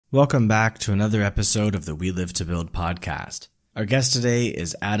Welcome back to another episode of the WLTB Podcast. Our guest today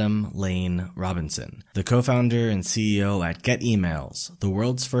is Adam Lane Robinson, the co-founder and CEO at Get Emails, the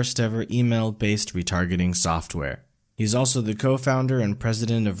world's first ever email-based retargeting software. He's also the co-founder and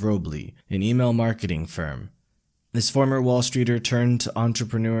president of Robly, an email marketing firm. This former Wall Streeter turned to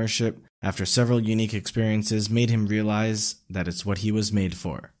entrepreneurship after several unique experiences made him realize that it's what he was made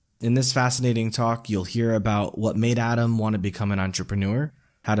for. In this fascinating talk, you'll hear about what made Adam want to become an entrepreneur,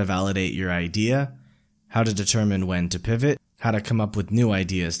 how to validate your idea, how to determine when to pivot, how to come up with new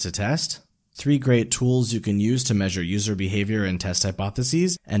ideas to test, 3 great tools you can use to measure user behavior and test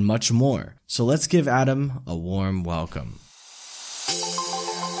hypotheses, and much more. So let's give Adam a warm welcome.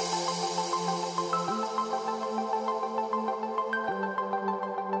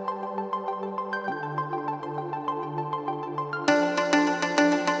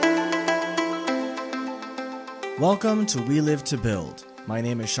 Welcome to We Live to Build. My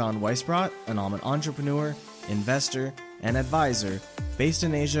name is Sean Weisbrot, and I'm an entrepreneur, investor, and advisor based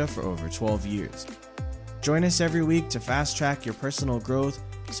in Asia for over 12 years. Join us every week to fast-track your personal growth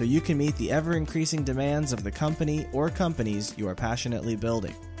so you can meet the ever-increasing demands of the company or companies you are passionately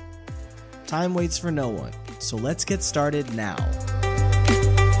building. Time waits for no one, so let's get started now.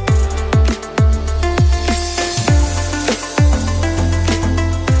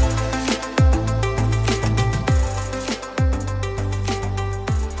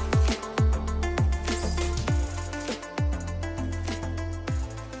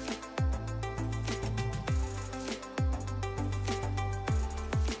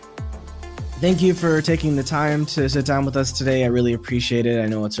 Thank you for taking the time to sit down with us today. I really appreciate it. I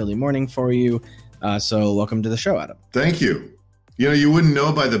know it's early morning for you. So welcome to the show, Adam. Thank you. You know, you wouldn't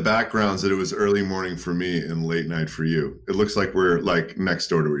know by the backgrounds that it was early morning for me and late night for you. It looks like we're like next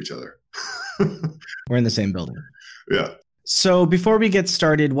door to each other. We're in the same building. Yeah. So before we get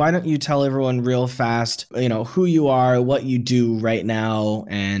started, why don't you tell everyone real fast, who you are, what you do right now,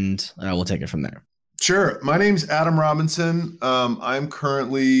 and we'll take it from there. Sure. My name's Adam Robinson. I'm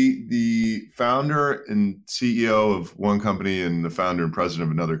currently the founder and CEO of one company and the founder and president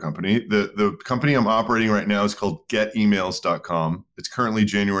of another company. The company I'm operating right now is called getemails.com. It's currently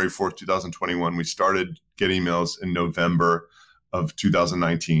January 4th, 2021. We started Get Emails in November of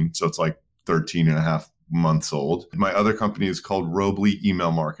 2019. So it's like 13 and a half months old. My other company is called Robly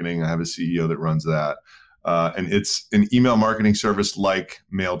Email Marketing. I have a CEO that runs that. And it's an email marketing service like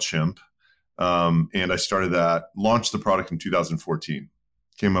MailChimp. And I launched the product in 2014,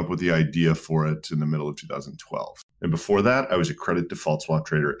 came up with the idea for it in the middle of 2012. And before that, I was a credit default swap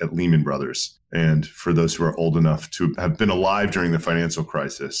trader at Lehman Brothers. And for those who are old enough to have been alive during the financial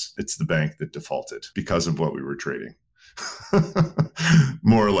crisis, it's the bank that defaulted because of what we were trading,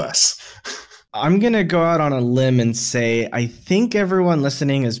 more or less. I'm going to go out on a limb and say, I think everyone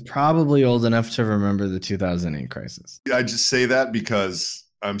listening is probably old enough to remember the 2008 crisis. I just say that because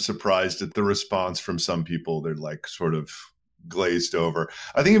I'm surprised at the response from some people. They're like sort of glazed over.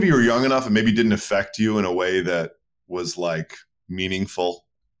 I think if you were young enough, it maybe didn't affect you in a way that was like meaningful.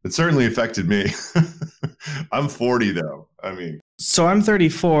 It certainly affected me. I'm 40 though. So I'm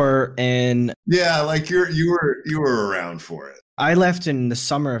 34 and yeah, like you were around for it. I left in the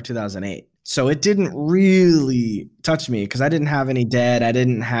summer of 2008. So it didn't really touch me because I didn't have any debt. I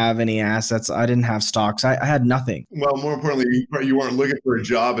didn't have any assets. I didn't have stocks. I had nothing. Well, more importantly, you weren't looking for a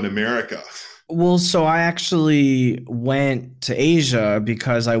job in America. Well, so I actually went to Asia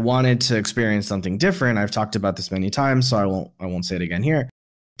because I wanted to experience something different. I've talked about this many times, so I won't say it again here.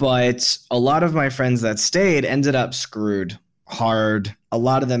 But a lot of my friends that stayed ended up screwed hard. A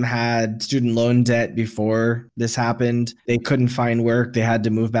lot of them had student loan debt before this happened. They couldn't find work. They had to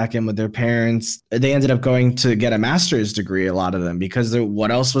move back in with their parents. They ended up going to get a master's degree, a lot of them, because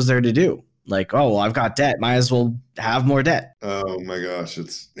what else was there to do? Like, oh, well, I've got debt. Might as well have more debt. Oh my gosh.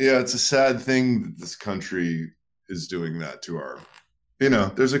 It's a sad thing that this country is doing that to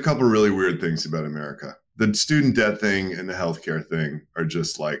there's a couple really weird things about America. The student debt thing and the healthcare thing are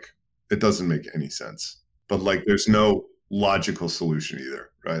just like, it doesn't make any sense. But like, there's no logical solution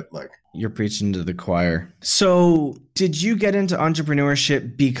either, right? Like, you're preaching to the choir. So did you get into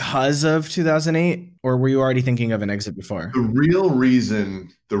entrepreneurship because of 2008, or were you already thinking of an exit before?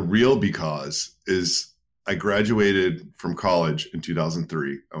 The real because is I graduated from college in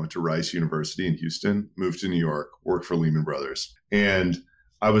 2003. I went to Rice University in Houston, moved to New York, worked for Lehman Brothers. And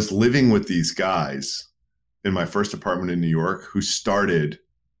I was living with these guys in my first apartment in New York who started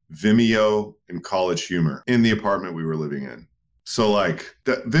Vimeo and College Humor in the apartment we were living in. So like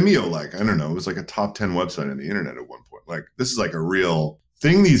Vimeo, I don't know, it was like a top 10 website on the internet at one point. Like, this is like a real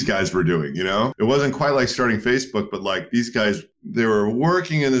thing these guys were doing, you know? It wasn't quite like starting Facebook, but like these guys, they were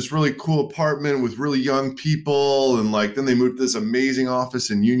working in this really cool apartment with really young people. And like, then they moved to this amazing office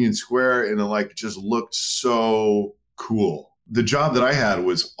in Union Square, and it like just looked so cool. The job that I had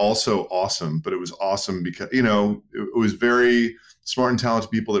was also awesome, but it was awesome because, you know, it was very smart and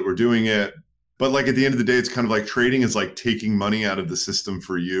talented people that were doing it. But like at the end of the day, it's kind of like trading is like taking money out of the system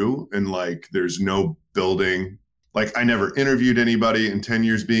for you. And like, there's no building. Like I never interviewed anybody in 10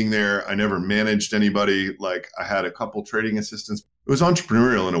 years being there. I never managed anybody. Like I had a couple trading assistants. It was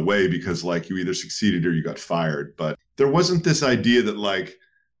entrepreneurial in a way because like you either succeeded or you got fired. But there wasn't this idea that like,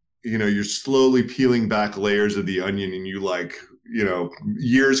 you know, you're slowly peeling back layers of the onion and you like, you know,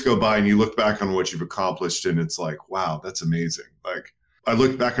 years go by and you look back on what you've accomplished and it's like, wow, that's amazing. Like I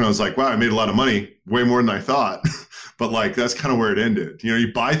looked back and I was like, wow, I made a lot of money, way more than I thought. But like, that's kind of where it ended. You know,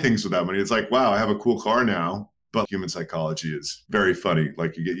 you buy things with that money. It's like, wow, I have a cool car now. But human psychology is very funny.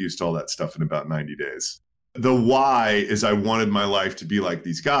 Like you get used to all that stuff in about 90 days. The why is I wanted my life to be like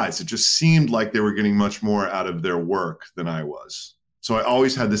these guys. It just seemed like they were getting much more out of their work than I was. So I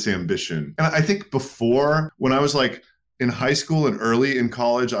always had this ambition. And I think before, when I was like in high school and early in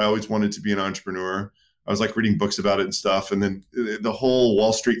college, I always wanted to be an entrepreneur. I was like reading books about it and stuff. And then the whole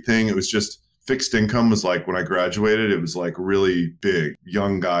Wall Street thing, it was just fixed income was like when I graduated, it was like really big.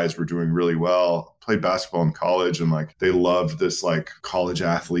 Young guys were doing really well. Played basketball in college and like they loved this like college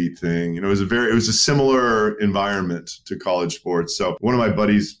athlete thing. You know, it was a similar environment to college sports. So one of my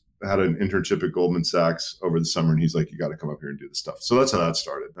buddies had an internship at Goldman Sachs over the summer and he's like, you got to come up here and do this stuff. So that's how that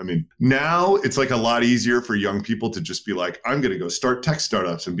started. I mean, now it's like a lot easier for young people to just be like, I'm going to go start tech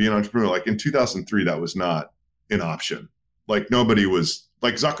startups and be an entrepreneur. Like in 2003, that was not an option. Like nobody was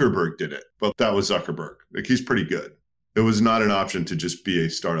like Zuckerberg did it, but that was Zuckerberg. Like he's pretty good. It was not an option to just be a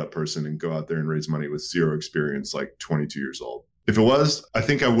startup person and go out there and raise money with zero experience, like 22 years old. If it was, I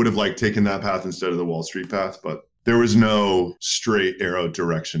think I would have like taken that path instead of the Wall Street path, but there was no straight arrow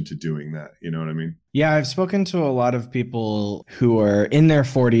direction to doing that. You know what I mean? Yeah, I've spoken to a lot of people who are in their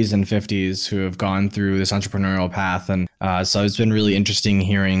 40s and 50s who have gone through this entrepreneurial path. And so it's been really interesting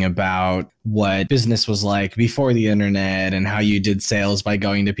hearing about what business was like before the internet and how you did sales by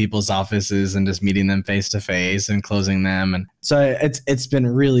going to people's offices and just meeting them face to face and closing them. And so it's been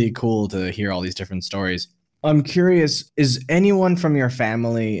really cool to hear all these different stories. I'm curious, is anyone from your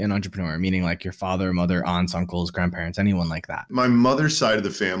family an entrepreneur, meaning like your father, mother, aunts, uncles, grandparents, anyone like that? My mother's side of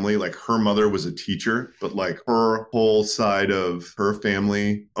the family, like her mother was a teacher, but like her whole side of her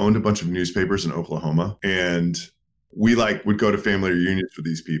family owned a bunch of newspapers in Oklahoma. And we like would go to family reunions with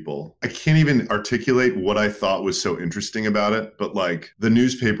these people. I can't even articulate what I thought was so interesting about it. But like the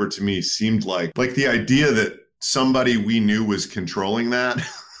newspaper to me seemed like the idea that somebody we knew was controlling that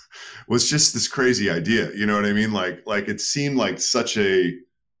was just this crazy idea. You know what I mean? Like it seemed like such a,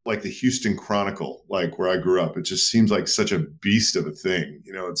 like the Houston Chronicle, like where I grew up, it just seems like such a beast of a thing.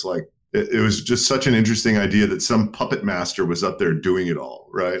 You know, it's like, it was just such an interesting idea that some puppet master was up there doing it all,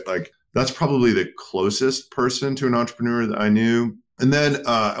 right? Like that's probably the closest person to an entrepreneur that I knew. And then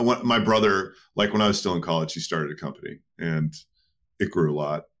my brother, like when I was still in college, he started a company and it grew a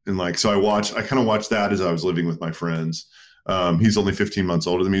lot. And like, so I kind of watched that as I was living with my friends. He's only 15 months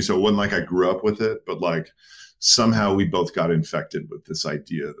older than me. So it wasn't like I grew up with it, but like somehow we both got infected with this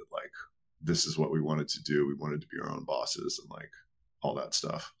idea that like, this is what we wanted to do. We wanted to be our own bosses and like all that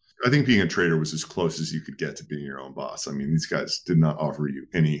stuff. I think being a trader was as close as you could get to being your own boss. I mean, these guys did not offer you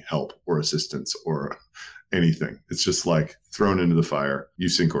any help or assistance or anything. It's just like thrown into the fire, you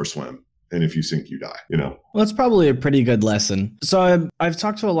sink or swim. And if you sink, you die, you know? Well, it's probably a pretty good lesson. So I've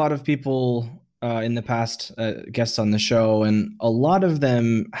talked to a lot of people in the past, guests on the show, and a lot of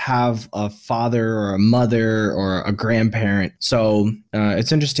them have a father or a mother or a grandparent. So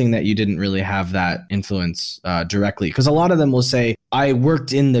it's interesting that you didn't really have that influence directly, because a lot of them will say, I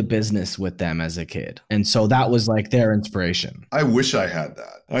worked in the business with them as a kid. And so that was like their inspiration. I wish I had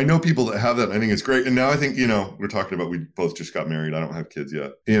that. I know people that have that. I think it's great. And now I think, you know, we're talking about, we both just got married. I don't have kids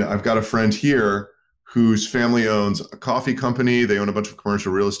yet. You know, I've got a friend here whose family owns a coffee company. They own a bunch of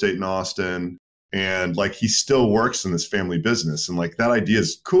commercial real estate in Austin. And like, he still works in this family business. And like, that idea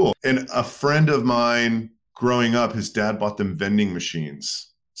is cool. And a friend of mine growing up, his dad bought them vending machines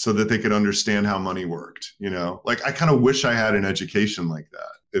so that they could understand how money worked. You know, like I kind of wish I had an education like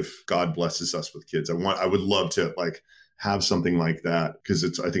that. If God blesses us with kids, I would love to like have something like that,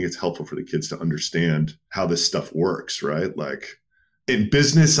 because I think it's helpful for the kids to understand how this stuff works, right? Like in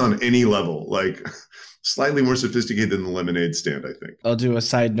business on any level, like slightly more sophisticated than the lemonade stand, I think. I'll do a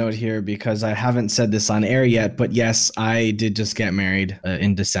side note here because I haven't said this on air yet, but yes, I did just get married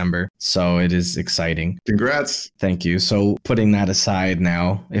in December. So it is exciting. Congrats. Thank you. So putting that aside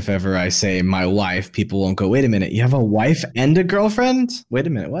now, if ever I say my wife, people won't go, wait a minute, you have a wife and a girlfriend? Wait a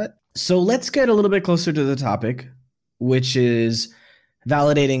minute, what? So let's get a little bit closer to the topic, which is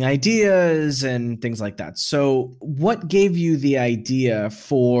validating ideas and things like that. So what gave you the idea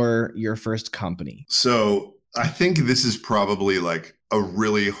for your first company? So I think this is probably like a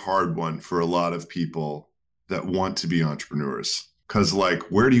really hard one for a lot of people that want to be entrepreneurs. Because like,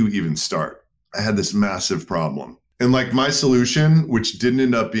 where do you even start? I had this massive problem. And like my solution, which didn't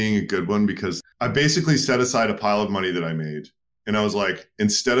end up being a good one, because I basically set aside a pile of money that I made. And I was like,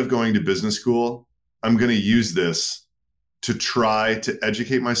 instead of going to business school, I'm going to use this to try to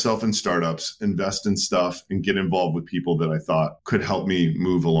educate myself in startups, invest in stuff, and get involved with people that I thought could help me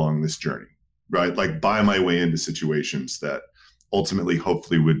move along this journey, right? Like buy my way into situations that ultimately,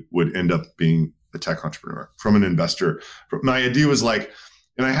 hopefully would end up being a tech entrepreneur from an investor. My idea was like,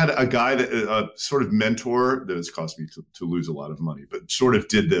 and I had a guy that a sort of mentor that has caused me to lose a lot of money, but sort of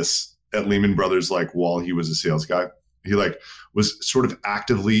did this at Lehman Brothers, like while he was a sales guy. He like was sort of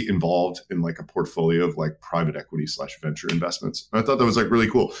actively involved in like a portfolio of like private equity / venture investments. And I thought that was like really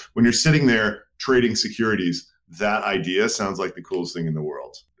cool. When you're sitting there trading securities, that idea sounds like the coolest thing in the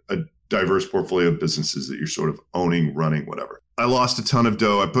world. A diverse portfolio of businesses that you're sort of owning, running, whatever. I lost a ton of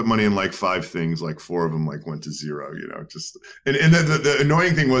dough. I put money in like 5 things, like 4 of them like went to zero, just, and the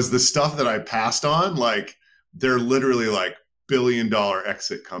annoying thing was the stuff that I passed on, like they're literally like billion-dollar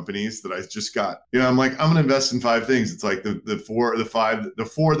exit companies that I just got. I'm like, I'm gonna invest in 5 things. It's like the 4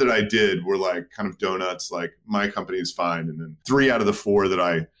 that I did were like kind of donuts. Like my company is fine, and then 3 out of the 4 that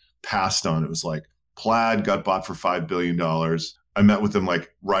I passed on, it was like Plaid got bought for $5 billion. I met with them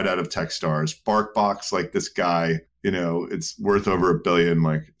like right out of Techstars. BarkBox, like this guy, it's worth over $1 billion.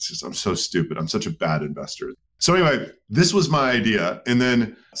 Like it's just, I'm so stupid. I'm such a bad investor. So anyway, this was my idea. And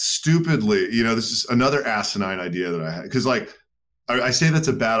then stupidly, this is another asinine idea that I had. Because like, I say that's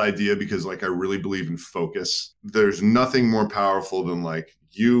a bad idea because like I really believe in focus. There's nothing more powerful than like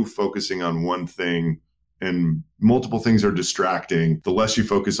you focusing on one thing, and multiple things are distracting. The less you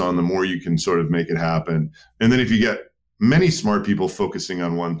focus on, the more you can sort of make it happen. And then if you get many smart people focusing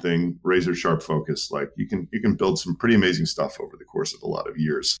on one thing, razor sharp focus, like you can build some pretty amazing stuff over the course of a lot of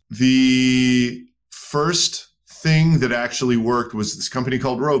years. The first thing that actually worked was this company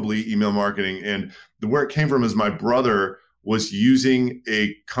called Robly, email marketing. And where it came from is my brother was using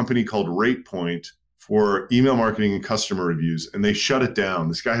a company called RatePoint for email marketing and customer reviews, and they shut it down.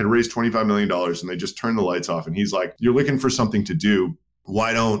 This guy had raised $25 million and they just turned the lights off. And he's like, you're looking for something to do.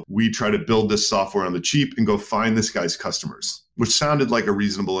 Why don't we try to build this software on the cheap and go find this guy's customers? Which sounded like a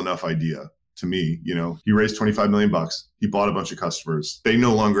reasonable enough idea to me. He raised $25 million. He bought a bunch of customers. They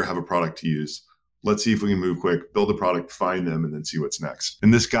no longer have a product to use. Let's see if we can move quick, build a product, find them, and then see what's next.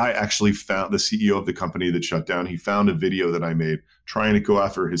 And this guy actually found the CEO of the company that shut down. He found a video that I made trying to go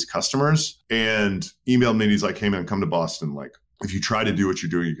after his customers and emailed me. And he's like, hey man, come to Boston. Like, if you try to do what you're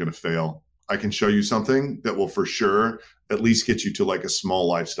doing, you're going to fail. I can show you something that will for sure at least get you to like a small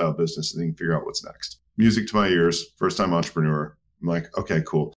lifestyle business, and then you can figure out what's next. Music to my ears, first time entrepreneur. I'm like, okay,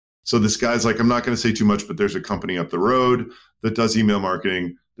 cool. So this guy's like, I'm not going to say too much, but there's a company up the road that does email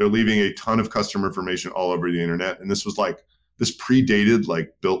marketing. They're leaving a ton of customer information all over the internet. And this was like, this predated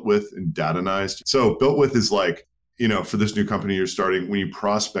like Built With and Datanized. So Built With is like, for this new company you're starting, when you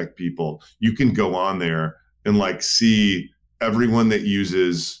prospect people, you can go on there and like see everyone that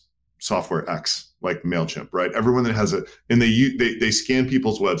uses software X, like MailChimp, right? Everyone that has and they scan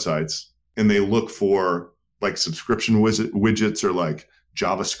people's websites and they look for like subscription widgets or like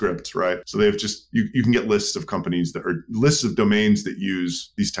JavaScript, right? So they have just, you can get lists of companies that are lists of domains that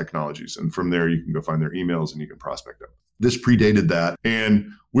use these technologies. And from there, you can go find their emails and you can prospect them. This predated that. And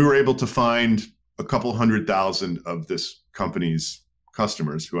we were able to find a couple 100,000 of this company's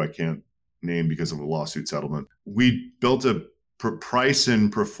customers, who I can't name because of a lawsuit settlement. We built a price and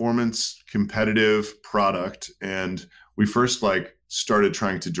performance competitive product. And we first like started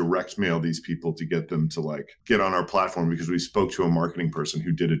trying to direct mail these people to get them to like get on our platform, because we spoke to a marketing person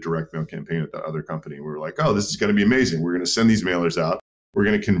who did a direct mail campaign at that other company. We were like, oh, this is going to be amazing. We're going to send these mailers out. We're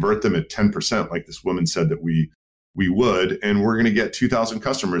going to convert them at 10%, like this woman said that we would. And we're going to get 2,000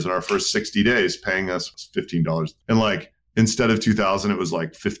 customers in our first 60 days paying us $15. And like, instead of 2,000, it was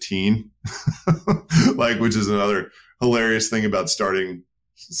like 15, like, which is another hilarious thing about starting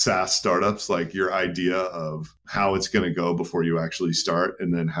SaaS startups, like your idea of how it's going to go before you actually start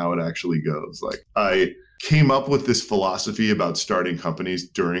and then how it actually goes. Like I came up with this philosophy about starting companies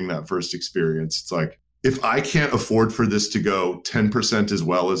during that first experience. It's like, if I can't afford for this to go 10% as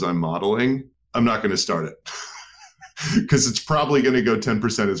well as I'm modeling, I'm not going to start it. Because it's probably going to go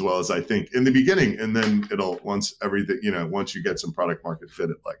 10% as well as I think in the beginning. And then it'll, once everything, once you get some product market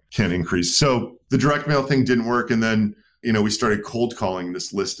fit, it like can increase. So the direct mail thing didn't work. And then, we started cold calling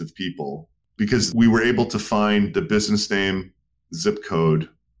this list of people because we were able to find the business name, zip code,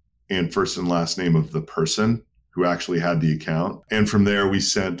 and first and last name of the person who actually had the account. And from there, we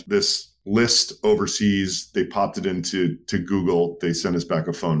sent this list overseas. They popped it into Google. They sent us back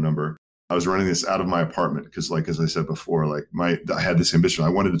a phone number. I was running this out of my apartment because, like, as I said before, like I had this ambition. I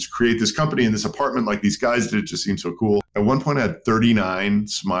wanted to create this company in this apartment like these guys did. It just seemed so cool. At one point, I had 39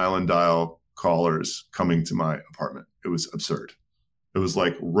 Smile and Dial callers coming to my apartment. It was absurd. It was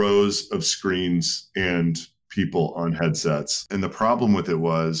like rows of screens and people on headsets. And the problem with it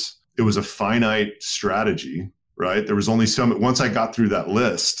was a finite strategy, right? There was only once I got through that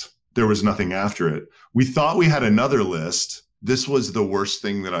list, there was nothing after it. We thought we had another list. This was the worst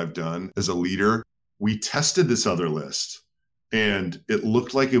thing that I've done as a leader. We tested this other list and it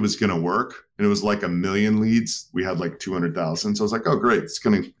looked like it was going to work. And it was like 1 million leads. We had like 200,000. So I was like, oh, great. It's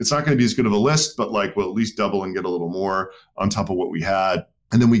not going to be as good of a list, but like we'll at least double and get a little more on top of what we had.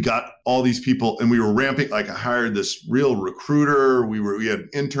 And then we got all these people and we were ramping, like I hired this real recruiter. We had an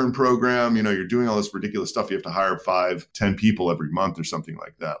intern program, you're doing all this ridiculous stuff. You have to hire 5, 10 people every month or something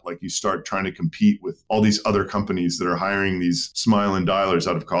like that. Like you start trying to compete with all these other companies that are hiring these Smile and Dialers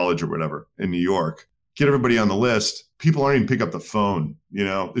out of college or whatever in New York. Get everybody on the list. People aren't even pick up the phone.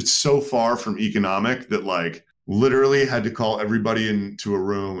 It's so far from economic that like literally had to call everybody into a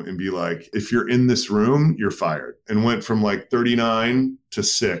room and be like, if you're in this room, you're fired. And went from like 39 to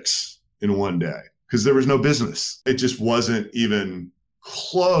 6 in one day because there was no business. It just wasn't even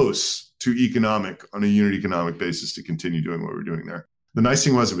close to economic on a unit economic basis to continue doing what we're doing there. The nice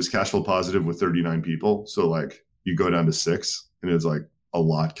thing was it was cash flow positive with 39 people. So like you go down to 6 and it's like a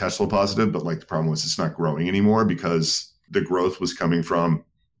lot cash flow positive. But like the problem was it's not growing anymore because the growth was coming from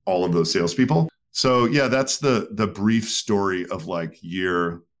all of those salespeople. So yeah, that's the brief story of like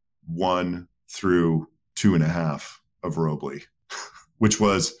year 1 through 2.5 of Robly,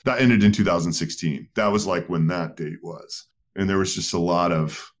 that ended in 2016. That was like when that date was. And there was just a lot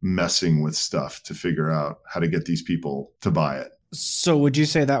of messing with stuff to figure out how to get these people to buy it. So would you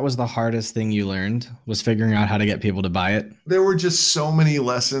say that was the hardest thing you learned, was figuring out how to get people to buy it? There were just so many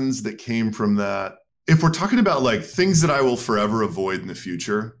lessons that came from that. If we're talking about like things that I will forever avoid in the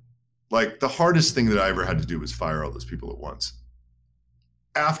future, like the hardest thing that I ever had to do was fire all those people at once.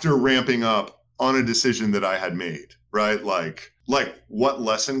 After ramping up on a decision that I had made, right? Like what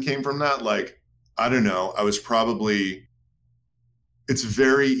lesson came from that? Like, I don't know. It's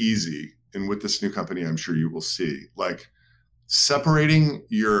very easy. And with this new company, I'm sure you will see, like separating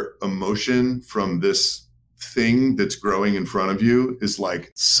your emotion from this thing that's growing in front of you is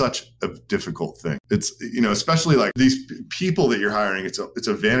like such a difficult thing. It's, especially like these people that you're hiring, it's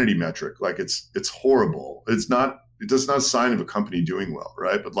a vanity metric. Like it's horrible. It does not sign of a company doing well,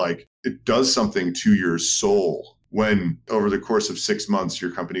 right? But like it does something to your soul when over the course of 6 months,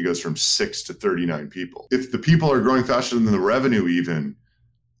 your company goes from 6 to 39 people. If the people are growing faster than the revenue even,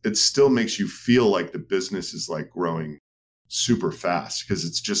 it still makes you feel like the business is like growing super fast because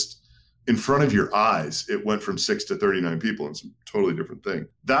it's just in front of your eyes. It went from 6 to 39 people. It's a totally different thing.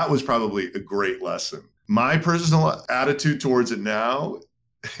 That was probably a great lesson. My personal attitude towards it now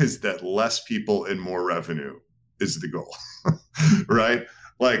is that less people and more revenue is the goal, right?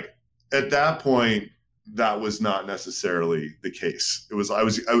 Like at that point, that was not necessarily the case. It was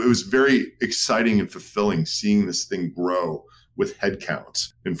very exciting and fulfilling seeing this thing grow with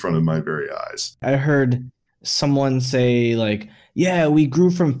headcount in front of my very eyes. I heard someone say like, yeah, we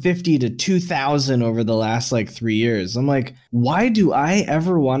grew from 50 to 2,000 over the last like 3 years. I'm like, why do I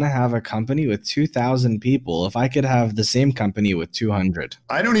ever want to have a company with 2,000 people if I could have the same company with 200?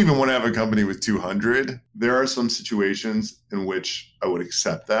 I don't even want to have a company with 200. There are some situations in which I would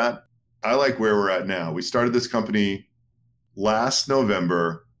accept that. I like where we're at now. We started this company last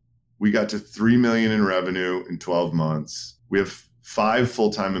November. We got to 3 million in revenue in 12 months. We have 5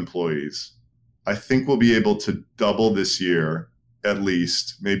 full-time employees. I think we'll be able to double this year, at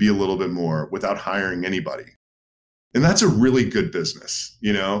least, maybe a little bit more, without hiring anybody. And that's a really good business,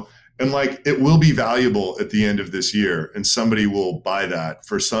 And like, it will be valuable at the end of this year, and somebody will buy that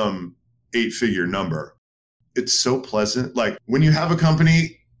for some 8-figure number. It's so pleasant. Like when you have a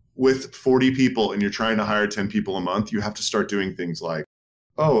company with 40 people and you're trying to hire 10 people a month, you have to start doing things like,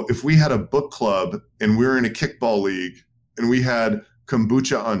 oh, if we had a book club and we're in a kickball league and we had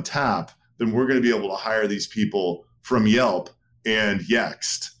kombucha on tap, then we're going to be able to hire these people from Yelp and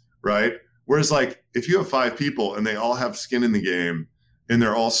Yext, right? Whereas like if you have 5 people and they all have skin in the game and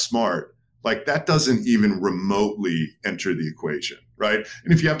they're all smart, like that doesn't even remotely enter the equation, right?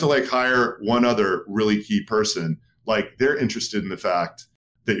 And if you have to like hire one other really key person, like they're interested in the fact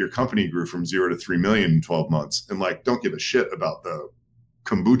that your company grew from 0 to 3 million in 12 months and like don't give a shit about the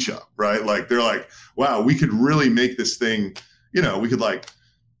kombucha, right? Like they're like, wow, we could really make this thing, we could like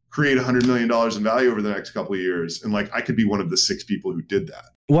create $100 million in value over the next couple of years. And like, I could be one of the 6 people who did that.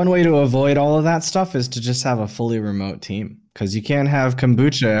 One way to avoid all of that stuff is to just have a fully remote team, because you can't have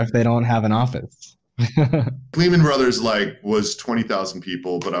kombucha if they don't have an office. Lehman Brothers like was 20,000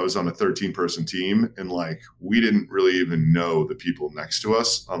 people, but I was on a 13-person team. And like, we didn't really even know the people next to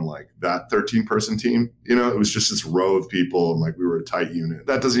us on like that 13-person team. It was just this row of people and like we were a tight unit.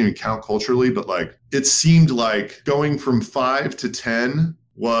 That doesn't even count culturally, but like it seemed like going from 5 to 10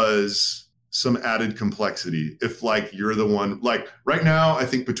 was some added complexity. If like you're the one, like right now, I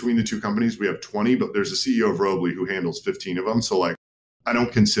think between the 2 companies, we have 20, but there's a CEO of Robley who handles 15 of them. So like, I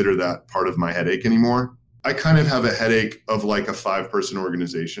don't consider that part of my headache anymore. I kind of have a headache of like a 5-person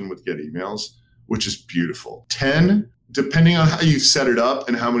organization with Get Emails, which is beautiful. 10, depending on how you set it up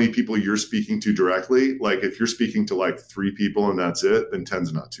and how many people you're speaking to directly, like if you're speaking to like 3 people and that's it, then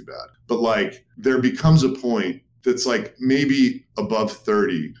 10's not too bad. But like there becomes a point that's like maybe above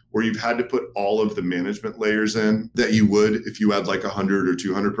 30 where you've had to put all of the management layers in that you would if you had like 100 or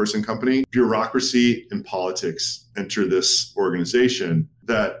 200 person company. Bureaucracy and politics enter this organization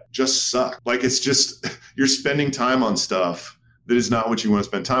that just suck. Like it's just, you're spending time on stuff that is not what you want to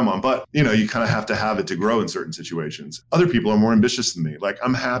spend time on. But, you kind of have to have it to grow in certain situations. Other people are more ambitious than me. Like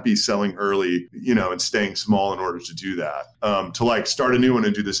I'm happy selling early, and staying small in order to do that. To like start a new one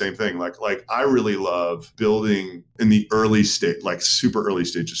and do the same thing. Like I really love building in the early state, like super early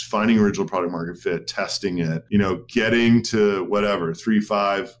stages, finding original product market fit, testing it, getting to whatever, 3,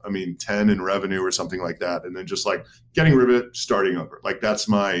 5, 10 in revenue or something like that. And then just like getting rid of it, starting over. Like that's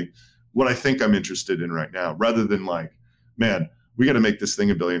what I think I'm interested in right now, rather than like, man, we got to make this thing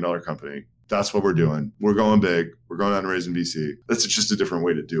 $1 billion company. That's what we're doing. We're going big. We're going out and raising VC. That's just a different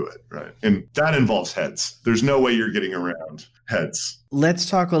way to do it, right? And that involves heads. There's no way you're getting around heads. Let's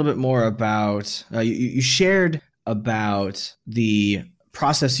talk a little bit more about, you shared about the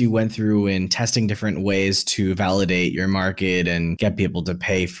process you went through in testing different ways to validate your market and get people to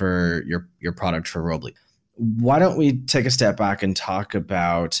pay for your product for Robley. Why don't we take a step back and talk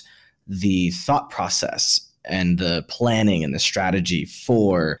about the thought process and the planning and the strategy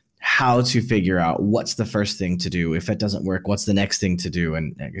for how to figure out what's the first thing to do. If it doesn't work, what's the next thing to do,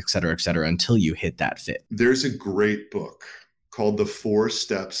 and et cetera, until you hit that fit. There's a great book called The 4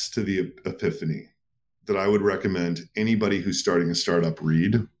 Steps to the Epiphany that I would recommend anybody who's starting a startup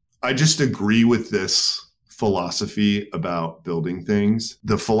read. I just agree with this philosophy about building things.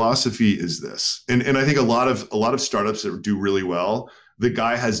 The philosophy is this, and I think a lot of startups that do really well, the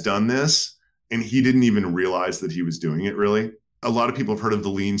guy has done this and he didn't even realize that he was doing it really. A lot of people have heard of the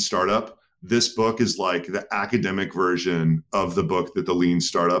Lean Startup. This book is like the academic version of the book that the Lean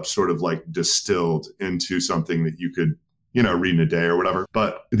Startup sort of like distilled into something that you could, read in a day or whatever.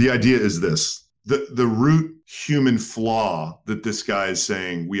 But the idea is this, the root human flaw that this guy is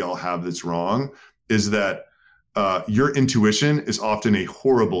saying we all have that's wrong is that your intuition is often a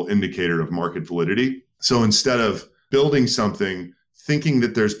horrible indicator of market validity. So instead of building something, thinking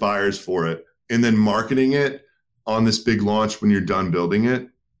that there's buyers for it, and then marketing it on this big launch when you're done building it,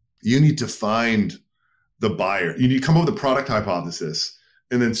 you need to find the buyer. You need to come up with a product hypothesis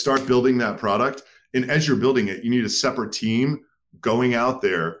and then start building that product. And as you're building it, you need a separate team going out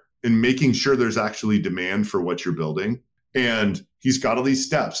there and making sure there's actually demand for what you're building. And he's got all these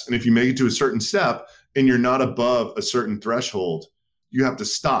steps. And if you make it to a certain step and you're not above a certain threshold, you have to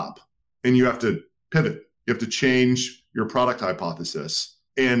stop and you have to pivot. You have to change your product hypothesis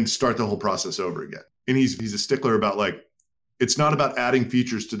and start the whole process over again. And he's a stickler about like, it's not about adding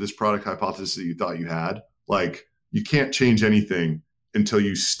features to this product hypothesis that you thought you had. Like you can't change anything until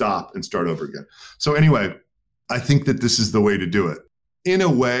you stop and start over again. So anyway, I think that this is the way to do it. In a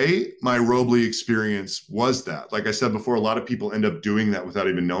way, my Robley experience was that. Like I said before, a lot of people end up doing that without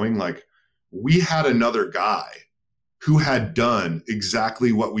even knowing. Like we had another guy who had done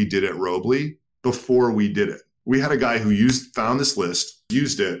exactly what we did at Robley before we did it. We had a guy who found this list,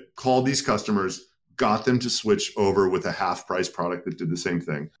 used it, called these customers, got them to switch over with a half price product that did the same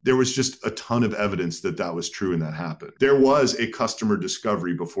thing. There was just a ton of evidence that that was true and that happened. There was a customer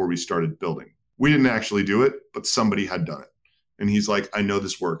discovery before we started building. We didn't actually do it, but somebody had done it. And he's like, I know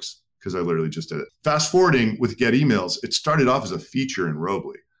this works because I literally just did it. Fast forwarding with Get Emails, it started off as a feature in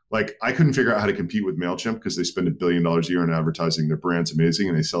Robley. Like I couldn't figure out how to compete with MailChimp because they spend $1 billion a year on advertising. Their brand's amazing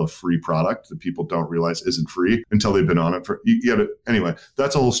and they sell a free product that people don't realize isn't free until they've been on it for, anyway,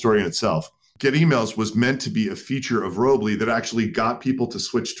 that's a whole story in itself. Get Emails was meant to be a feature of Robly that actually got people to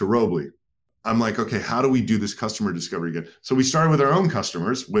switch to Robly. I'm like, okay, how do we do this customer discovery again? So we started with our own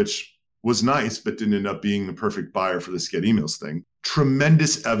customers, which was nice, but didn't end up being the perfect buyer for this Get Emails thing.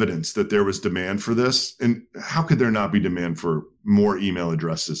 Tremendous evidence that there was demand for this. And how could there not be demand for more email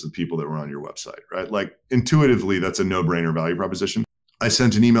addresses of people that were on your website, right? Like intuitively, that's a no-brainer value proposition. I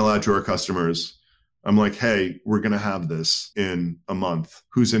sent an email out to our customers. I'm like, hey, we're going to have this in a month.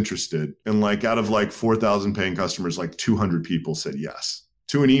 Who's interested? And like out of like 4,000 paying customers, like 200 people said yes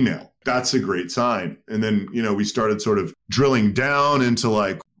to an email. That's a great sign. And then, we started sort of drilling down into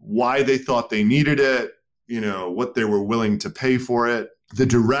like why they thought they needed it, what they were willing to pay for it. The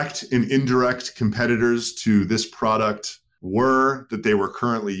direct and indirect competitors to this product were that they were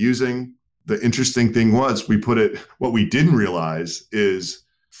currently using. The interesting thing was what we didn't realize is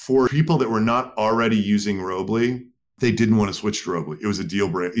for people that were not already using Robly, they didn't want to switch to Robly. It was a deal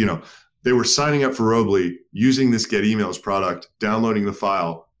breaker. They were signing up for Robly, using this Get Emails product, downloading the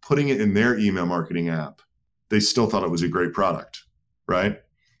file, putting it in their email marketing app. They still thought it was a great product, right?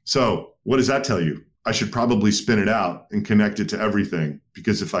 So what does that tell you? I should probably spin it out and connect it to everything,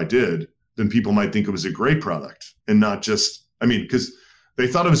 because if I did, then people might think it was a great product and not just, because they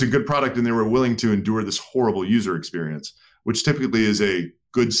thought it was a good product and they were willing to endure this horrible user experience, which typically is a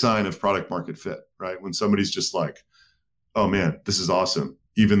good sign of product market fit, right? When somebody's just like, oh man, this is awesome,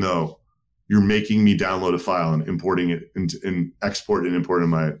 even though you're making me download a file and importing it and export and import in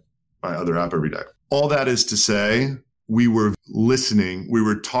my other app every day. All that is to say, we were listening, we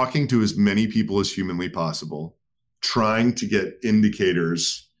were talking to as many people as humanly possible, trying to get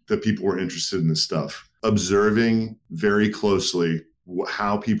indicators that people were interested in this stuff, observing very closely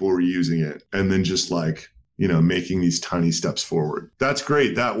how people were using it, and then just like, making these tiny steps forward. That's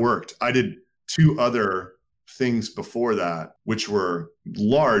great. That worked. I did 2 other things before that, which were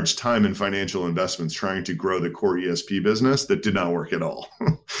large time and financial investments trying to grow the core ESP business that did not work at all.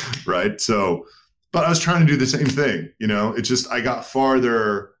 Right. So, but I was trying to do the same thing. It's just, I got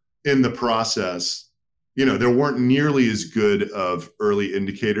farther in the process. There weren't nearly as good of early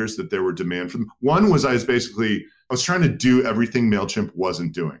indicators that there were demand for them. One was I was trying to do everything MailChimp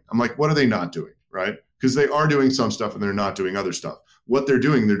wasn't doing. I'm like, what are they not doing? Right. Because they are doing some stuff and they're not doing other stuff. What they're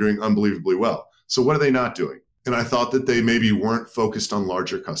doing unbelievably well. So what are they not doing? And I thought that they maybe weren't focused on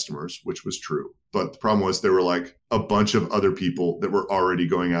larger customers, which was true. But the problem was there were like a bunch of other people that were already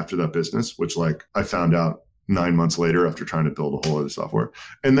going after that business, which like I found out 9 months later after trying to build a whole other software.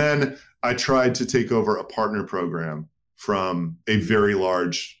 And then I tried to take over a partner program from a very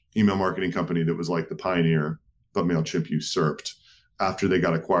large email marketing company that was like the pioneer, but MailChimp usurped after they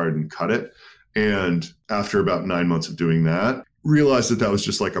got acquired and cut it. And after about 9 months of doing that, realized that was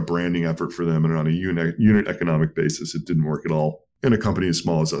just like a branding effort for them. And on a unit economic basis, it didn't work at all. And a company as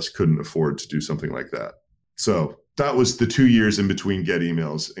small as us couldn't afford to do something like that. So that was the 2 years in between Get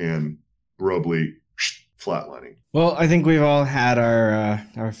Emails and Robly flatlining. Well, I think we've all had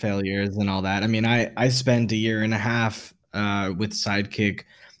our failures and all that. I spent 1.5 years with Sidekick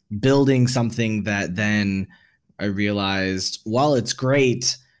building something that then I realized, while it's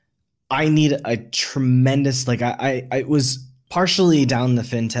great, I need a tremendous, I was partially down the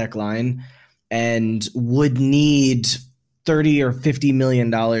fintech line and would need $30 or $50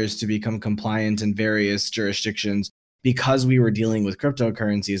 million to become compliant in various jurisdictions because we were dealing with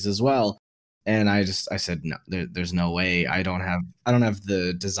cryptocurrencies as well. And I said, no, there's no way. I don't have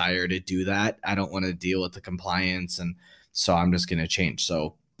the desire to do that. I don't want to deal with the compliance. And so I'm just going to change.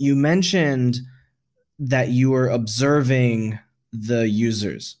 So you mentioned that you were observing the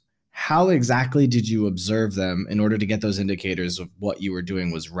users. How exactly did you observe them in order to get those indicators of what you were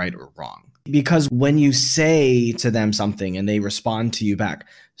doing was right or wrong? Because when you say to them something and they respond to you back,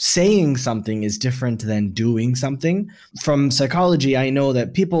 saying something is different than doing something. From psychology, I know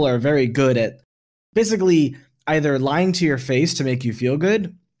that people are very good at basically either lying to your face to make you feel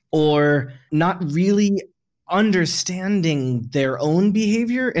good or not really understanding their own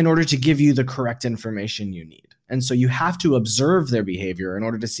behavior in order to give you the correct information you need. And so you have to observe their behavior in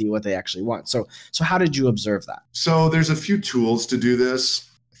order to see what they actually want. So how did you observe that? So there's a few tools to do this.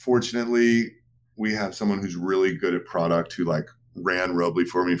 Fortunately, we have someone who's really good at product who ran Robly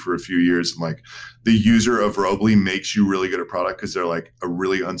for me for a few years. The user of Robly makes you really good at product because they're a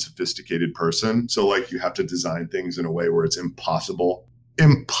really unsophisticated person. So you have to design things in a way where it's impossible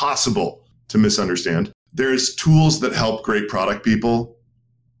to misunderstand. There's tools that help great product people.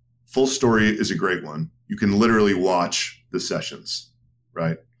 Full Story is a great one. You can literally watch the sessions,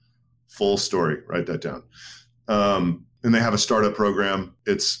 right? Full Story. Write that down. And they have a startup program.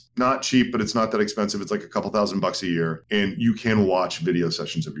 It's not cheap, but it's not that expensive. It's like a couple $1,000 a year. And you can watch video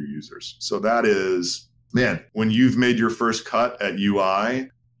sessions of your users. So that is, man, when you've made your first cut at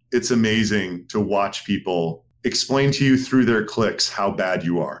UI, it's amazing to watch people explain to you through their clicks how bad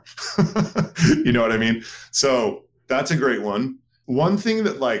you are. You know what I mean? So that's a great one. One thing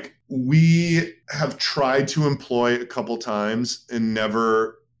that like we have tried to employ a couple times and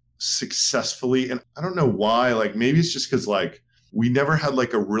never successfully, and I don't know why, like maybe it's just because like we never had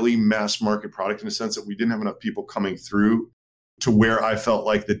like a really mass market product in the sense that we didn't have enough people coming through to where I felt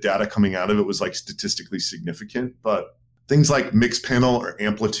like the data coming out of it was like statistically significant. But things like mixed panel or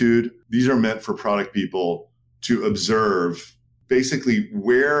amplitude, these are meant for product people to observe basically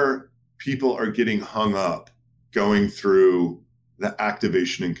where people are getting hung up going through the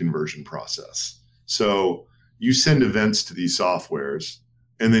activation and conversion process. So you send events to these softwares,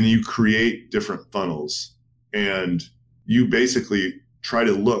 and then you create different funnels, and you basically try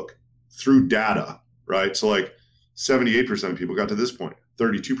to look through data, right? So like 78% of people got to this point,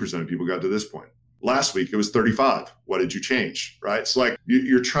 32% of people got to this point. Last week, it was 35. What did you change, right? So like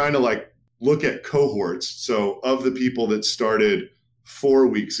you're trying to like look at cohorts. So of the people that started 4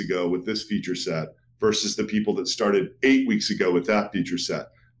 weeks ago with this feature set versus the people that started 8 weeks ago with that feature set,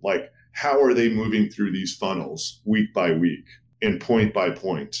 like how are they moving through these funnels week by week and point by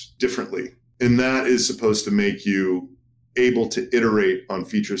point differently? And that is supposed to make you able to iterate on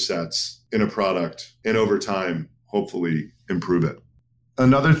feature sets in a product and over time, hopefully improve it.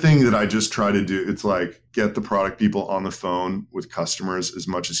 Another thing that I just try to do, it's like get the product people on the phone with customers as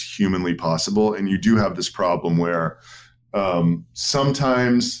much as humanly possible. And you do have this problem where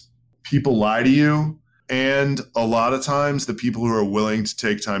sometimes people lie to you. And a lot of times the people who are willing to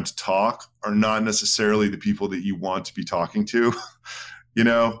take time to talk are not necessarily the people that you want to be talking to. You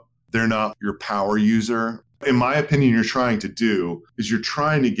know, they're not your power user. In my opinion, you're trying to do is you're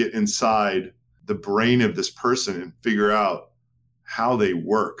trying to get inside the brain of this person and figure out how they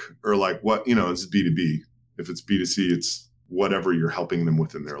work, or like what, you know, it's B2B. If it's B2C, it's whatever you're helping them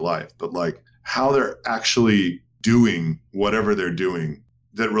with in their life, but like how they're actually doing whatever they're doing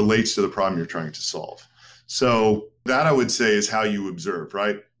that relates to the problem you're trying to solve. So that I would say is how you observe,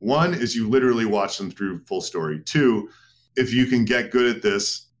 right? One is you literally watch them through Full Story. Two, if you can get good at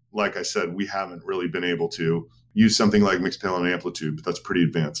this, like I said, we haven't really been able to use something like mixed panel and amplitude, but that's pretty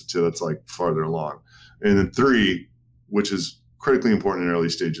advanced. So that's like farther along. And then three, which is critically important in early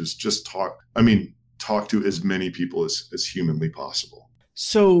stages, just talk to as many people as humanly possible.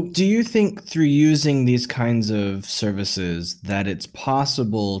 So do you think through using these kinds of services that it's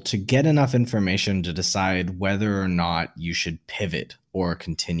possible to get enough information to decide whether or not you should pivot or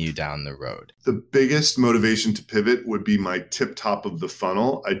continue down the road? The biggest motivation to pivot would be my tip top of the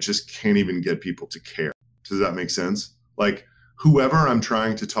funnel. I just can't even get people to care. Does that make sense? Like whoever I'm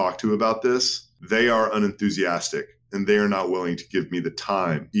trying to talk to about this, they are unenthusiastic and they are not willing to give me the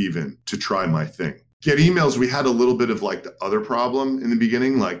time even to try my thing. Get emails, we had a little bit of like the other problem in the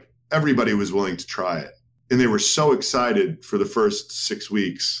beginning, like everybody was willing to try it. And they were so excited for the first 6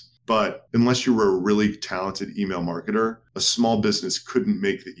 weeks. But unless you were a really talented email marketer, a small business couldn't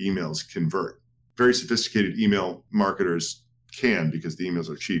make the emails convert. Very sophisticated email marketers can because the emails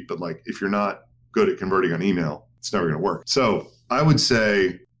are cheap. But like if you're not good at converting on email, it's never going to work. So I would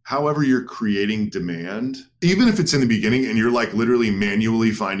say, however you're creating demand, even if it's in the beginning and you're like literally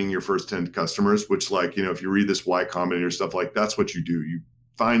manually finding your first 10 customers, which like, you know, if you read this Y Combinator stuff, like that's what you do. You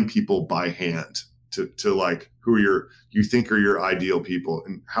find people by hand to like who are you think are your ideal people.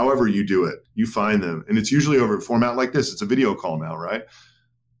 And however you do it, you find them. And it's usually over a format like this. It's a video call now, right?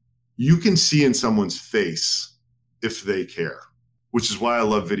 You can see in someone's face if they care, which is why I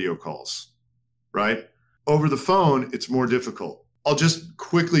love video calls, right? Over the phone, it's more difficult. I'll just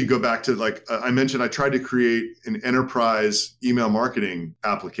quickly go back to like I mentioned, I tried to create an enterprise email marketing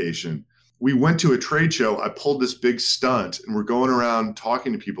application. We went to a trade show. I pulled this big stunt and we're going around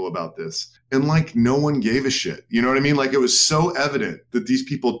talking to people about this. And like no one gave a shit. You know what I mean? Like it was so evident that these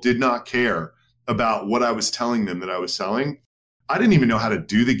people did not care about what I was telling them that I was selling. I didn't even know how to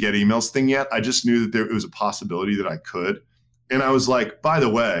do the get emails thing yet. I just knew that it was a possibility that I could. And I was like, by the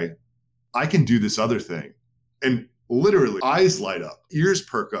way, I can do this other thing. And literally eyes light up, ears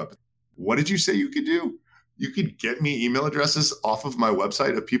perk up. What did you say you could do? You could get me email addresses off of my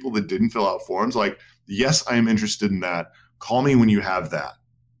website of people that didn't fill out forms. Like, yes, I am interested in that. Call me when you have that.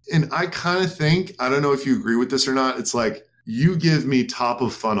 And I kind of think, I don't know if you agree with this or not. It's like you give me top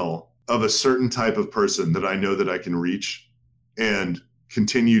of funnel of a certain type of person that I know that I can reach and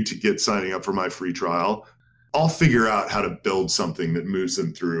continue to get signing up for my free trial. I'll figure out how to build something that moves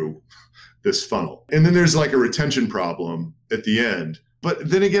them through this funnel. And then there's like a retention problem at the end. But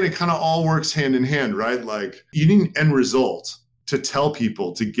then again, it kind of all works hand in hand, right? Like you need an end result to tell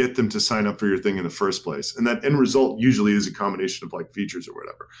people to get them to sign up for your thing in the first place. And that end result usually is a combination of like features or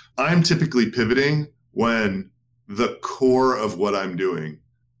whatever. I'm typically pivoting when the core of what I'm doing,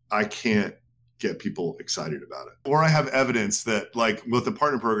 I can't get people excited about it. Or I have evidence that like with the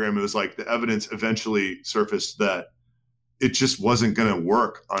partner program, it was like the evidence eventually surfaced that it just wasn't going to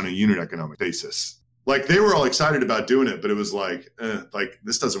work on a unit economic basis. Like they were all excited about doing it, but it was like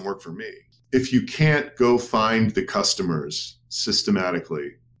this doesn't work for me. If you can't go find the customers systematically,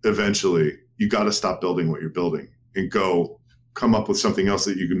 eventually you got to stop building what you're building and go come up with something else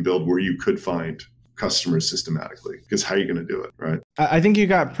that you can build where you could find customers systematically, because how are you going to do it, right? I think you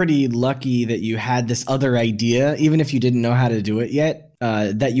got pretty lucky that you had this other idea, even if you didn't know how to do it yet,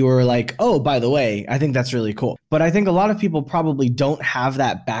 that you were like, oh, by the way, I think that's really cool. But I think a lot of people probably don't have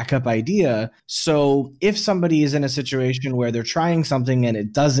that backup idea. So if somebody is in a situation where they're trying something and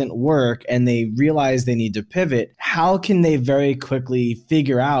it doesn't work and they realize they need to pivot, how can they very quickly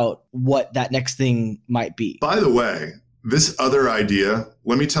figure out what that next thing might be? By the way, this other idea,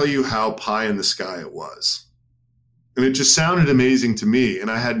 let me tell you how pie in the sky it was. And it just sounded amazing to me. And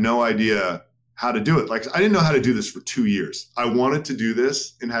I had no idea how to do it. Like I didn't know how to do this for 2 years. I wanted to do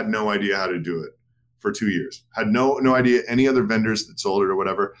this and had no idea how to do it for 2 years. Had no idea any other vendors that sold it or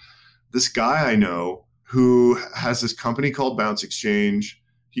whatever. This guy I know who has this company called Bounce Exchange,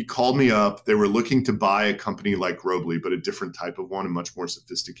 he called me up. They were looking to buy a company like Robly, but a different type of one, a much more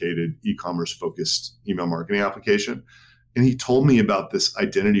sophisticated e-commerce focused email marketing application. And he told me about this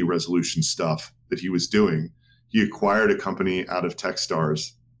identity resolution stuff that he was doing. He acquired a company out of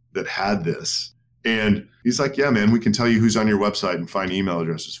Techstars that had this. And he's like, yeah, man, we can tell you who's on your website and find email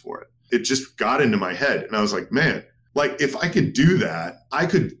addresses for it. It just got into my head. And I was like, man, like if I could do that, I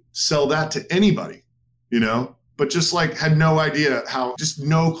could sell that to anybody, but just like had no idea how, just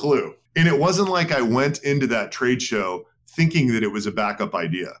no clue. And it wasn't like I went into that trade show thinking that it was a backup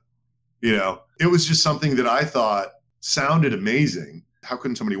idea. It was just something that I thought sounded amazing. How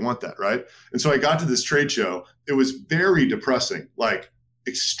couldn't somebody want that, right? And so I got to this trade show. It was very depressing, like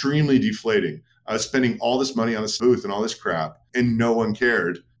extremely deflating. I was spending all this money on a booth and all this crap and no one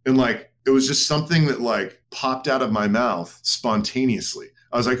cared. And like, it was just something that like popped out of my mouth spontaneously.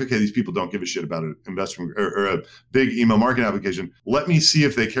 I was like, okay, these people don't give a shit about an investment or a big email marketing application. Let me see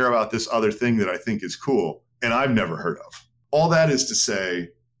if they care about this other thing that I think is cool and I've never heard of. All that is to say,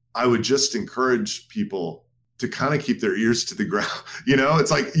 I would just encourage people to kind of keep their ears to the ground.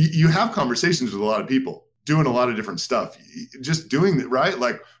 It's like you have conversations with a lot of people doing a lot of different stuff, just doing it, right?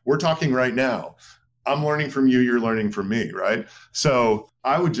 Like we're talking right now. I'm learning from you, you're learning from me, right? So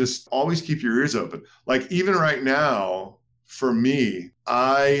I would just always keep your ears open. Like even right now, for me,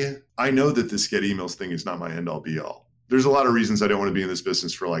 I know that this get emails thing is not my end all be all. There's a lot of reasons I don't want to be in this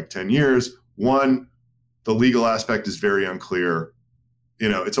business for like 10 years. One, the legal aspect is very unclear.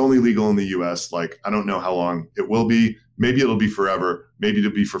 It's only legal in the US. Like, I don't know how long it will be. Maybe it'll be forever. Maybe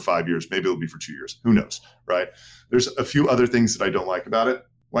it'll be for 5 years. Maybe it'll be for 2 years. Who knows, right? There's a few other things that I don't like about it.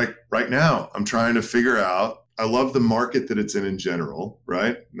 Like right now, I'm trying to figure out, I love the market that it's in general,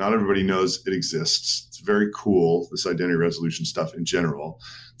 right? Not everybody knows it exists. It's very cool, this identity resolution stuff in general.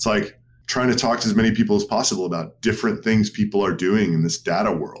 It's like trying to talk to as many people as possible about different things people are doing in this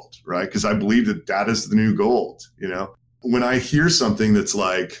data world, right? Because I believe that data is the new gold, When I hear something that's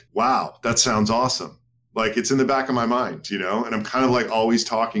like, wow, that sounds awesome. Like it's in the back of my mind, and I'm kind of like always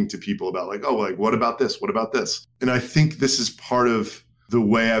talking to people about like, oh, like, what about this? What about this? And I think this is part of the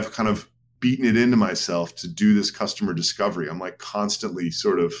way I've kind of beaten it into myself to do this customer discovery. I'm like constantly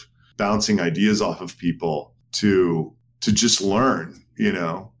sort of bouncing ideas off of people to just learn,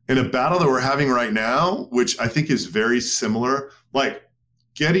 In a battle that we're having right now, which I think is very similar, like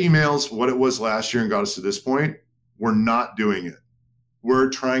get emails, what it was last year and got us to this point. We're not doing it. We're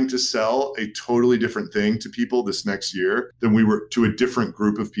trying to sell a totally different thing to people this next year than we were to a different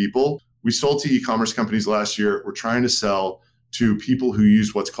group of people. We sold to e-commerce companies last year. We're trying to sell to people who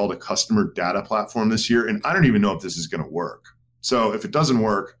use what's called a customer data platform this year. And I don't even know if this is going to work. So if it doesn't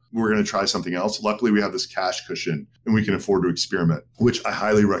work, we're going to try something else. Luckily, we have this cash cushion and we can afford to experiment, which I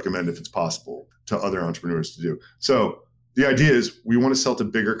highly recommend if it's possible to other entrepreneurs to do. So the idea is we want to sell to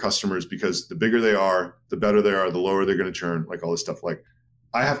bigger customers because the bigger they are, the better they are, the lower they're going to churn, like all this stuff. Like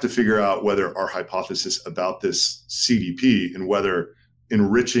I have to figure out whether our hypothesis about this CDP and whether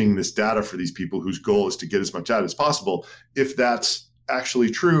enriching this data for these people whose goal is to get as much data as possible, if that's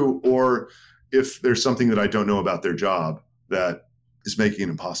actually true, or if there's something that I don't know about their job that is making it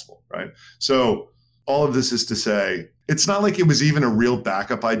impossible, right? So all of this is to say, it's not like it was even a real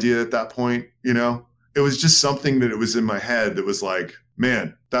backup idea at that point, you know? It was just something that it was in my head that was like,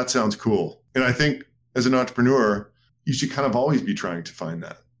 man, that sounds cool. And I think as an entrepreneur, you should kind of always be trying to find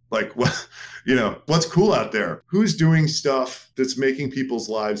that. Like, what, you know, what's cool out there? Who's doing stuff that's making people's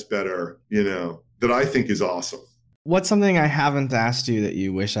lives better, you know, that I think is awesome? What's something I haven't asked you that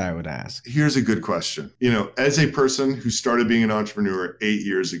you wish I would ask? Here's a good question. You know, as a person who started being an entrepreneur 8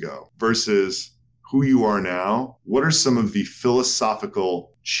 years ago versus who you are now, what are some of the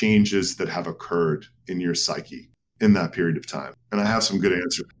philosophical changes that have occurred in your psyche in that period of time? And I have some good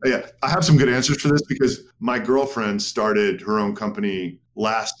answers. Yeah, I have some good answers for this because my girlfriend started her own company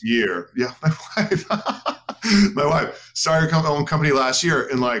last year. Yeah, my wife started her own company last year.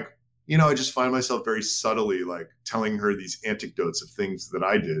 And like, you know, I just find myself very subtly like telling her these anecdotes of things that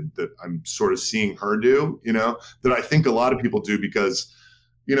I did that I'm sort of seeing her do, you know, that I think a lot of people do because,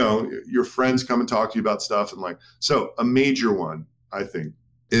 you know, your friends come and talk to you about stuff. And like, so a major one, I think,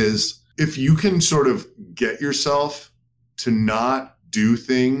 is if you can sort of get yourself to not do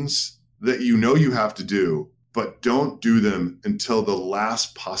things that you know you have to do, but don't do them until the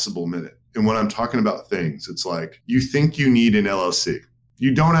last possible minute. And when I'm talking about things, it's like you think you need an LLC.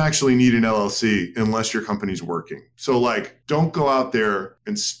 You don't actually need an LLC unless your company's working. So like, don't go out there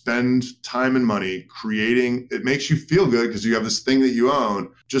and spend time and money creating, it makes you feel good because you have this thing that you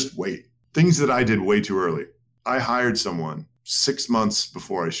own. Just wait. Things that I did way too early. I hired someone 6 months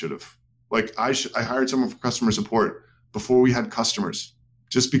before I should have. Like I hired someone for customer support before we had customers,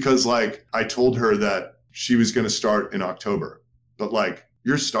 just because like I told her that she was going to start in October. But like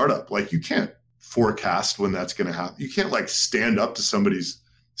your startup, like you can't forecast when that's going to happen. You can't like stand up to somebody's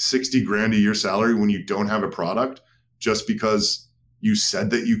 60 grand a year salary when you don't have a product just because you said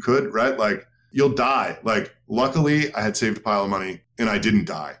that you could, right? Like you'll die. Like luckily I had saved a pile of money and I didn't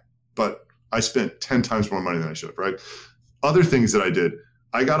die, but I spent 10 times more money than I should have, right? Other things that I did,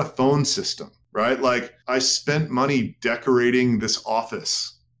 I got a phone system, right? Like I spent money decorating this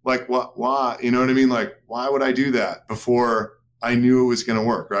office. Like what, why, you know what I mean? Like, why would I do that before I knew it was going to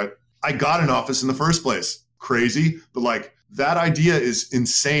work, right? I got an office in the first place. Crazy, but like that idea is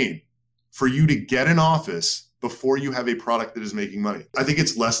insane for you to get an office before you have a product that is making money. I think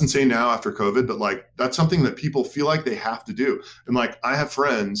it's less insane now after COVID, but like that's something that people feel like they have to do. And like I have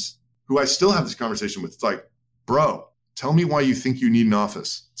friends who I still have this conversation with. It's like, bro, tell me why you think you need an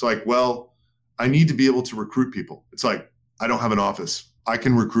office. It's like, well, I need to be able to recruit people. It's like, I don't have an office. I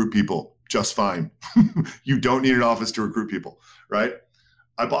can recruit people just fine. You don't need an office to recruit people, right?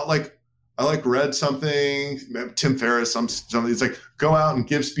 I read something, Tim Ferriss, something. It's like, go out and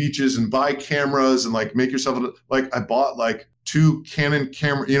give speeches and buy cameras and like make yourself, like I bought like 2 Canon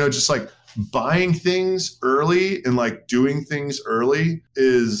camera, you know, just like buying things early and like doing things early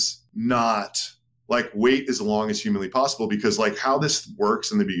is not like wait as long as humanly possible, because like how this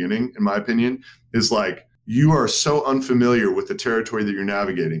works in the beginning, in my opinion, is like you are so unfamiliar with the territory that you're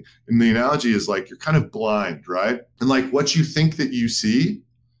navigating. And the analogy is like, you're kind of blind, right? And like what you think that you see,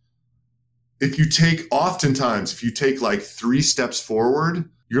 if you take like 3 steps forward,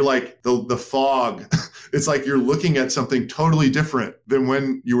 you're like the fog. It's like you're looking at something totally different than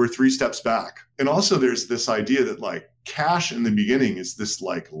when you were 3 steps back. And also there's this idea that like cash in the beginning is this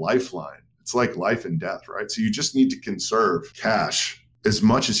like lifeline. It's like life and death, right? So you just need to conserve cash as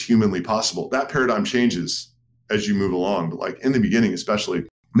much as humanly possible. That paradigm changes as you move along. But like in the beginning, especially,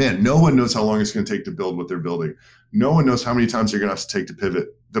 man, no one knows how long it's going to take to build what they're building. No one knows how many times they're going to have to take to pivot.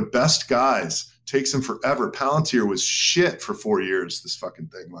 The best guys takes them forever. Palantir was shit for 4 years, this fucking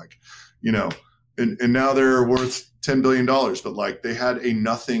thing. Like, you know, and now they're worth $10 billion, but like they had a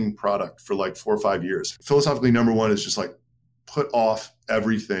nothing product for like 4 or 5 years. Philosophically, number one is just like put off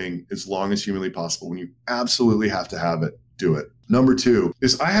everything as long as humanly possible. When you absolutely have to have it, do it. Number 2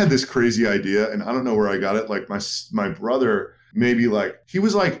 is I had this crazy idea and I don't know where I got it. Like my brother, maybe like, he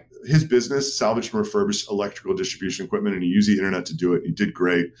was like, his business, salvaged and refurbished electrical distribution equipment, and he used the internet to do it. He did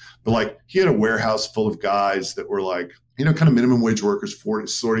great. But like he had a warehouse full of guys that were like, you know, kind of minimum wage workers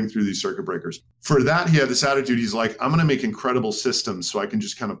sorting through these circuit breakers. For that, he had this attitude. He's like, I'm going to make incredible systems so I can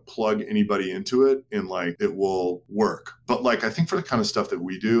just kind of plug anybody into it and like it will work. But like, I think for the kind of stuff that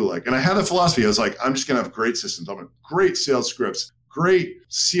we do, like, and I had a philosophy. I was like, I'm just going to have great systems. I'm going to have great sales scripts, great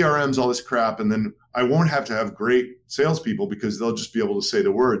CRMs, all this crap. And then I won't have to have great salespeople because they'll just be able to say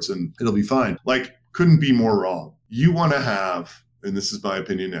the words and it'll be fine. Like, couldn't be more wrong. You want to have, and this is my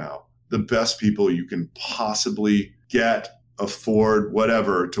opinion now, the best people you can possibly get, afford,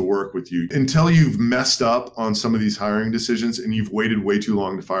 whatever, to work with you. Until you've messed up on some of these hiring decisions and you've waited way too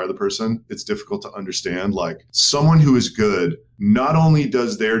long to fire the person, it's difficult to understand. Like someone who is good not only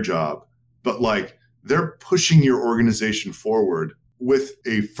does their job, but like they're pushing your organization forward with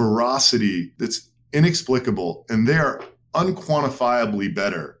a ferocity that's inexplicable, and they are unquantifiably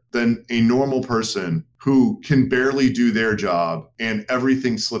better than a normal person who can barely do their job and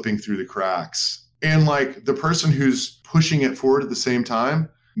everything's slipping through the cracks. And like the person who's pushing it forward at the same time,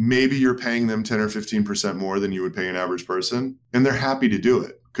 maybe you're paying them 10 or 15% more than you would pay an average person, and they're happy to do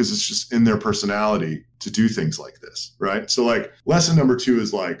it because it's just in their personality to do things like this, right? So like lesson number 2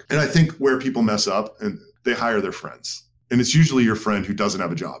 is like, and I think where people mess up and they hire their friends, and it's usually your friend who doesn't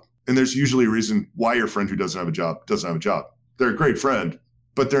have a job. And there's usually a reason why your friend who doesn't have a job doesn't have a job. They're a great friend,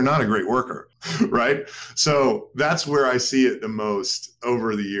 but they're not a great worker, right? So that's where I see it the most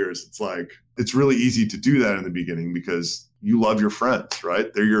over the years. It's like, it's really easy to do that in the beginning because you love your friends,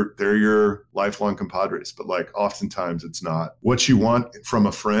 right? They're your lifelong compadres, but like oftentimes it's not. What you want from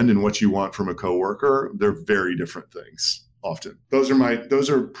a friend and what you want from a coworker, they're very different things. Often. Those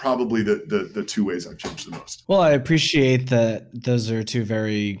are probably the 2 ways I've changed the most. Well, I appreciate that. Those are 2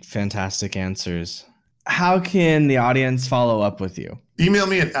 very fantastic answers. How can the audience follow up with you? Email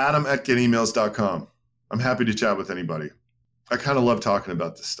me at adam@getemails.com. I'm happy to chat with anybody. I kind of love talking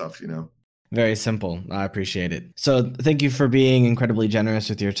about this stuff, Very simple. I appreciate it. So thank you for being incredibly generous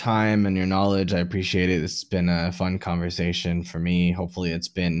with your time and your knowledge. I appreciate it. It's been a fun conversation for me. Hopefully it's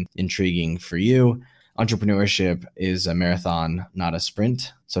been intriguing for you. Entrepreneurship is a marathon, not a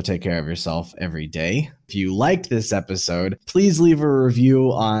sprint. So take care of yourself every day. If you liked this episode, please leave a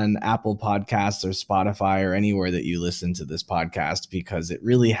review on Apple Podcasts or Spotify or anywhere that you listen to this podcast, because it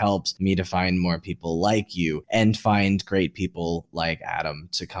really helps me to find more people like you and find great people like Adam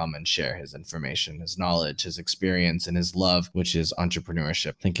to come and share his information, his knowledge, his experience, and his love, which is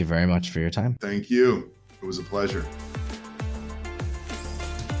entrepreneurship. Thank you very much for your time. Thank you. It was a pleasure.